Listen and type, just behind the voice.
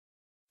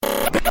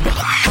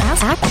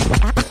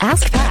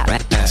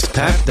AskPat.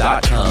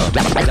 AskPat.com.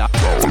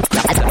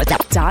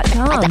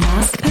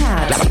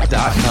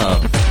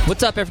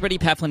 What's up, everybody?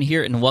 Pat Flynn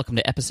here, and welcome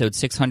to episode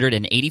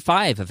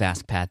 685 of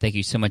Ask Pat. Thank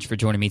you so much for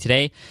joining me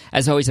today.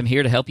 As always, I'm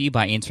here to help you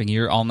by answering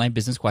your online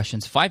business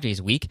questions 5 days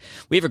a week.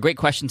 We have a great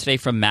question today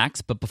from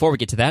Max, but before we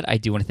get to that, I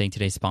do want to thank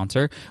today's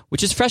sponsor,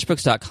 which is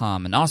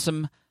FreshBooks.com, an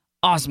awesome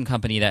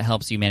company that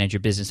helps you manage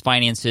your business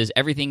finances,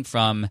 everything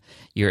from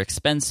your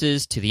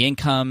expenses to the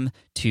income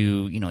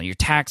to, your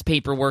tax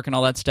paperwork and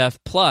all that stuff,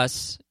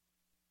 plus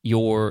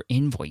your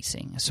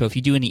invoicing. So if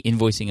you do any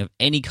invoicing of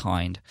any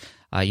kind,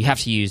 you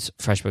have to use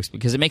FreshBooks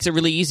because it makes it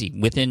really easy.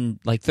 Within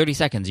like 30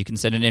 seconds, you can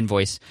send an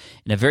invoice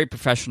in a very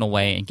professional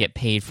way and get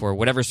paid for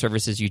whatever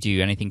services you do,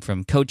 anything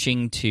from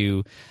coaching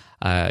to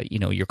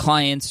your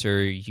clients,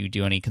 or you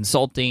do any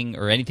consulting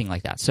or anything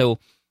like that. So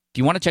if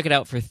you want to check it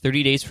out for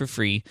 30 days for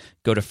free,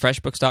 go to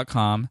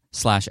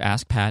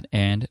freshbooks.com/askpat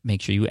and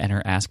make sure you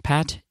enter Ask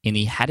Pat in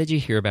the How Did You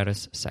Hear About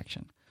Us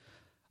section.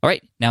 All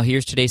right, now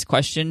here's today's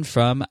question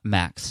from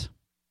Max.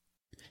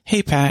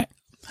 Hey, Pat.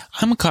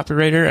 I'm a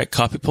copywriter at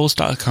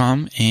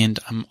copypulse.com, and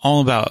I'm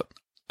all about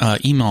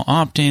email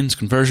opt-ins,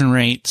 conversion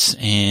rates,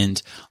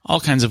 and all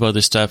kinds of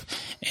other stuff.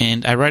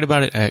 And I write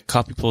about it at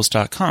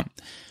copypulse.com.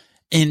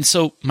 And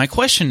so my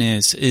question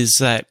is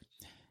that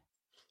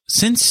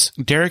since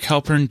Derek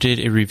Halpern did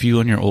a review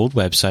on your old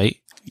website,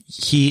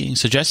 he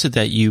suggested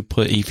that you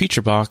put a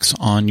feature box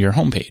on your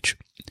homepage.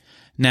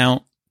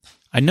 Now,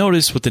 I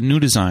noticed with the new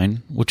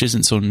design, which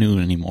isn't so new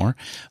anymore,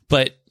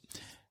 but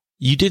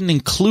you didn't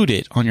include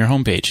it on your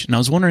homepage. And I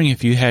was wondering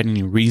if you had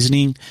any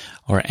reasoning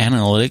or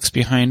analytics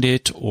behind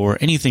it or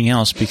anything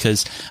else,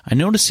 because I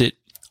noticed it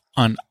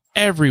on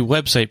every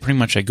website pretty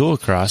much I go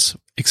across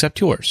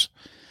except yours.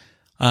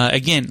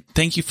 Again,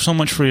 thank you so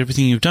much for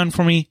everything you've done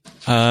for me.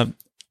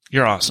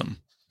 You're awesome.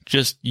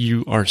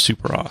 You are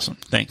super awesome.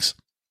 Thanks.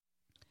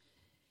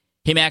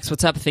 Hey, Max,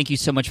 what's up? Thank you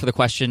so much for the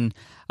question.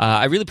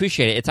 I really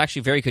appreciate it. It's actually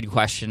a very good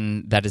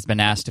question that has been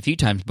asked a few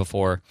times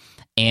before.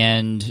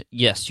 And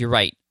yes, you're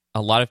right.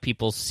 A lot of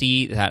people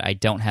see that I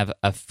don't have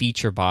a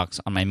feature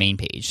box on my main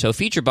page. So a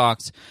feature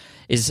box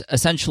is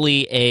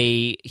essentially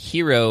a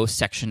hero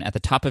section at the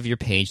top of your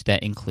page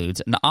that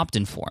includes an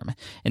opt-in form.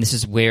 And this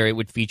is where it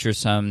would feature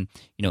some,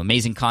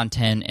 amazing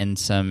content and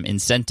some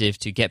incentive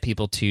to get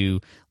people to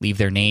leave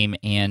their name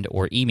and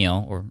or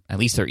email, or at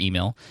least their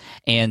email,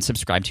 and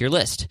subscribe to your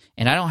list.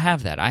 And I don't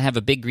have that. I have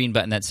a big green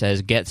button that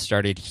says Get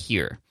Started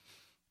Here.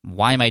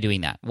 Why am I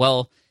doing that?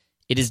 Well,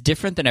 it is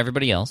different than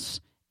everybody else.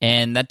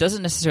 And that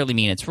doesn't necessarily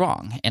mean it's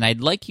wrong. And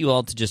I'd like you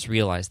all to just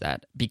realize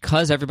that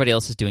because everybody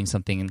else is doing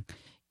something,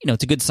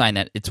 it's a good sign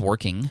that it's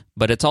working,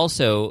 but it's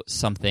also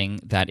something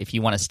that if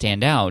you want to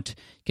stand out,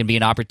 can be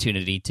an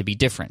opportunity to be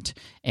different.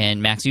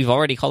 And Max, you've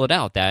already called it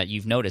out that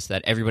you've noticed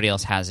that everybody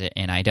else has it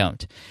and I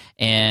don't.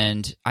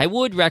 And I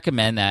would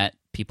recommend that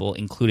people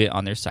include it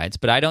on their sites,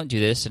 but I don't do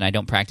this and I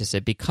don't practice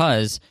it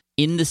because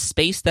in the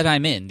space that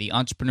I'm in, the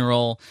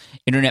entrepreneurial,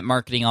 internet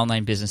marketing,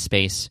 online business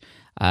space,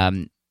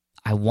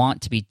 I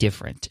want to be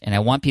different, and I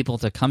want people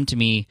to come to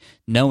me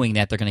knowing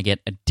that they're going to get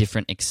a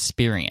different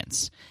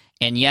experience.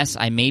 And yes,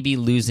 I may be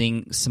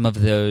losing some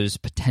of those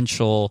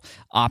potential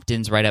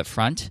opt-ins right up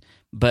front,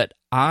 but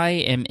I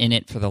am in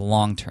it for the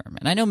long term.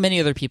 And I know many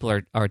other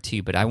people are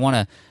too, but I want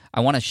to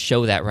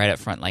show that right up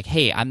front. Like,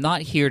 hey, I'm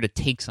not here to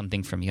take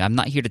something from you. I'm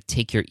not here to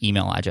take your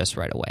email address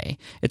right away.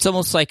 It's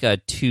almost like a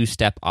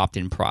two-step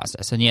opt-in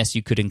process. And yes,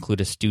 you could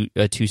include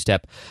a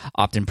two-step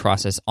opt-in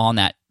process on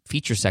that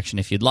feature section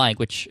if you'd like,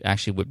 which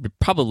actually would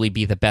probably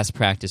be the best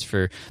practice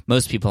for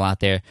most people out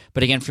there.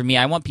 But again, for me,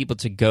 I want people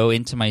to go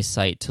into my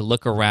site, to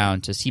look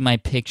around, to see my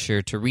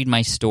picture, to read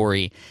my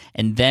story,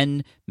 and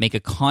then make a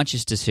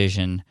conscious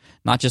decision,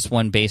 not just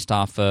one based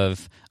off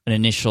of an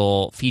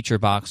initial feature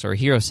box or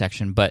hero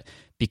section, but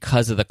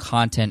because of the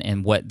content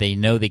and what they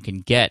know they can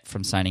get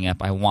from signing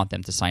up. I want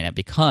them to sign up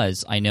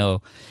because I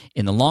know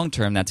in the long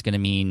term that's going to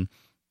mean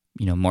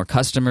more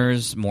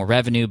customers, more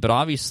revenue, but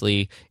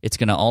obviously it's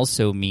going to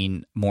also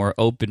mean more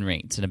open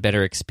rates and a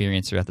better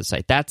experience throughout the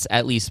site. That's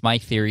at least my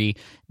theory.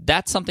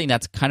 That's something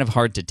that's kind of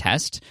hard to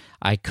test.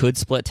 I could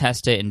split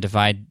test it and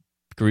divide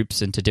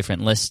groups into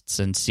different lists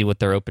and see what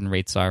their open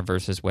rates are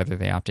versus whether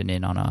they opted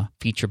in on a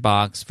feature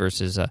box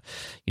versus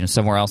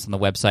somewhere else on the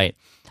website.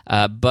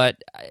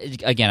 But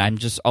again, I'm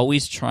just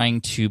always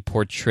trying to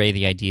portray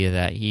the idea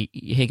that,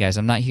 hey guys,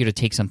 I'm not here to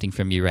take something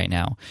from you right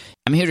now.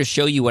 I'm here to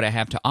show you what I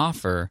have to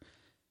offer.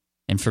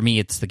 And for me,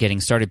 it's the Getting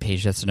Started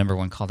page. That's the number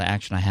one call to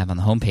action I have on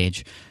the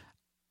homepage.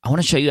 I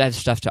want to show you I have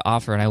stuff to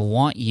offer, and I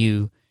want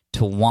you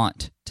to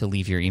want to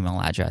leave your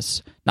email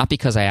address. Not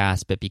because I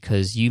asked, but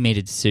because you made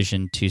a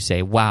decision to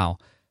say, wow,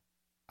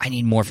 I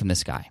need more from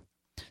this guy.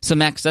 So,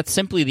 Max, that's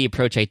simply the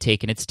approach I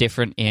take, and it's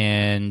different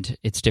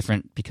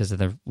because of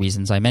the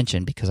reasons I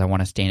mentioned, because I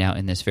want to stand out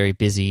in this very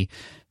busy,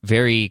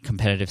 very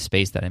competitive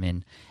space that I'm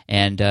in.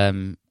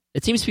 And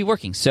it seems to be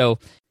working. So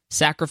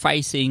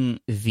sacrificing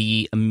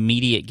the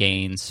immediate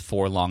gains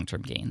for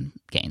long-term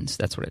gains.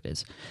 That's what it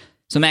is.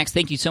 So, Max,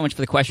 thank you so much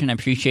for the question. I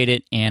appreciate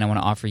it, and I want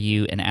to offer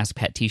you an Ask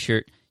Pat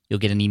t-shirt. you'll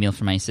get an email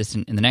from my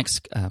assistant in the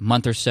next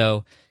month or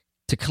so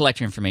to collect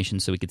your information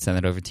so we could send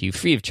that over to you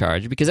free of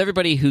charge, because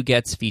everybody who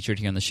gets featured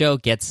here on the show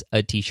gets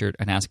a t-shirt,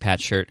 an Ask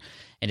Pat shirt.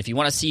 And if you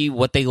want to see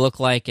what they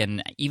look like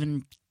and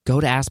even go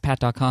to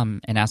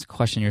askpat.com and ask a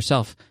question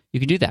yourself,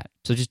 you can do that.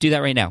 So just do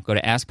that right now. Go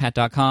to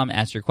askpat.com,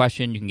 ask your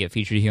question. You can get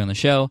featured here on the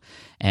show,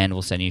 and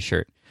we'll send you a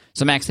shirt.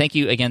 So Max, thank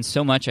you again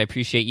so much. I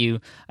appreciate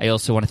you. I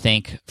also want to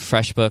thank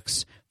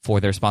FreshBooks for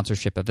their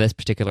sponsorship of this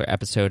particular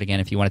episode. Again,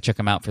 if you want to check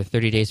them out for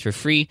 30 days for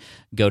free,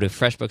 go to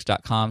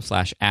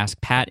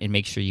freshbooks.com/askpat and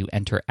make sure you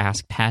enter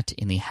Ask Pat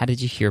in the How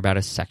Did You Hear About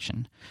Us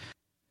section.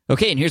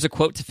 Okay, and here's a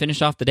quote to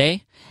finish off the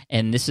day.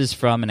 And this is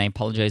from, and I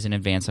apologize in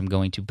advance, I'm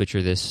going to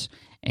butcher this,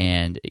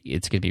 and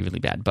it's going to be really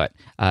bad, but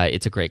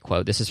it's a great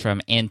quote. This is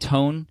from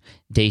Antoine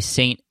de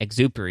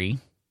Saint-Exupéry.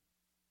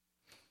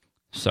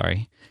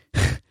 Sorry.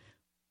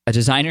 A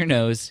designer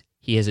knows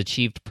he has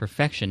achieved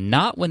perfection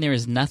not when there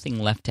is nothing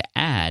left to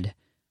add,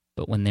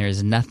 but when there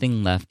is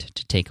nothing left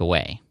to take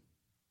away.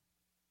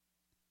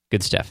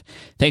 Good stuff.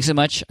 Thanks so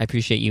much. I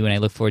appreciate you, and I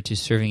look forward to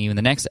serving you in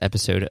the next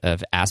episode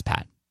of Ask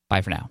Pat.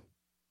 Bye for now.